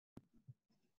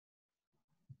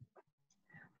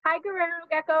Hi, Guerrero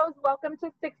Geckos. Welcome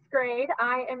to sixth grade.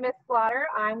 I am Miss Slaughter.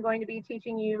 I'm going to be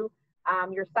teaching you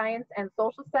your science and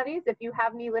social studies. If you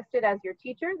have me listed as your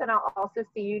teacher, then I'll also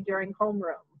see you during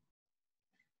homeroom.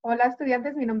 Hola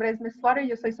estudiantes, mi nombre es Miss Slaughter,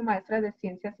 yo soy su maestra de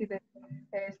ciencias y de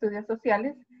estudios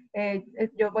sociales.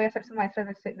 Yo voy a ser su maestra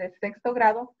de sexto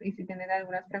grado y si tienen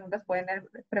algunas preguntas pueden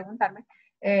preguntarme.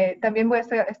 También voy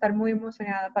a estar muy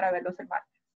emocionada para verlos el martes.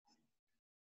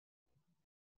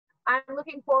 I'm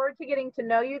looking forward to getting to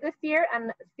know you this year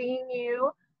and seeing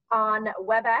you on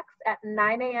WebEx at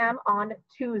 9 a.m. on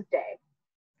Tuesday.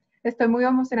 Estoy muy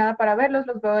emocionada para verlos,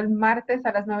 los veo el martes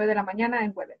a las 9 de la mañana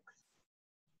en WebEx.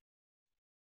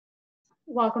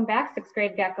 Welcome back, sixth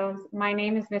grade geckos. My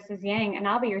name is Mrs. Yang, and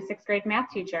I'll be your sixth grade math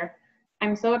teacher.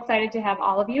 I'm so excited to have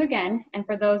all of you again, and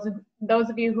for those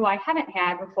of you who I haven't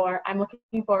had before, I'm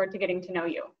looking forward to getting to know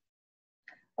you.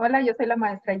 Hola, yo soy la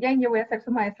maestra Yang, yo voy a ser su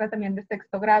maestra también de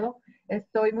sexto grado.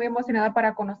 Estoy muy emocionada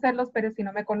para conocerlos, pero si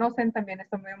no me conocen, también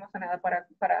estoy muy emocionada para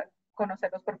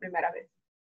conocerlos por primera vez.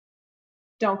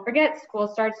 Don't forget, school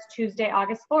starts Tuesday,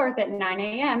 August 4th at 9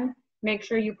 a.m. Make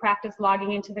sure you practice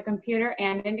logging into the computer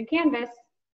and into Canvas.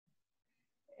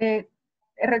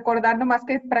 Recordar nomás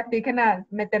que practiquen a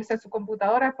meterse a su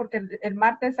computadora porque el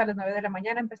martes a las 9 de la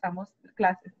mañana empezamos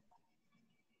clases.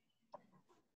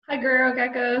 Hi Guerrero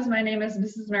Geckos, my name is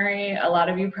Mrs. Murray. A lot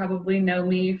of you probably know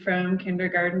me from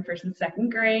kindergarten, first and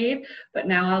second grade, but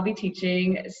now I'll be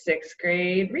teaching sixth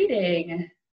grade reading.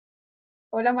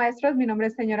 Hola maestros, mi nombre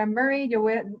es señora Murray.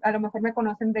 A lo mejor me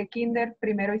conocen de kinder,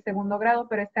 primero y segundo grado,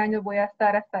 pero este año voy a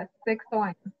estar hasta sexto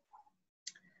año.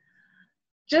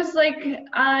 Just like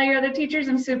your other teachers,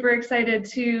 I'm super excited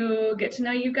to get to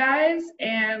know you guys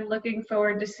and looking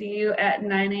forward to see you at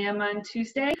 9 a.m. on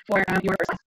Tuesday for your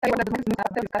first class.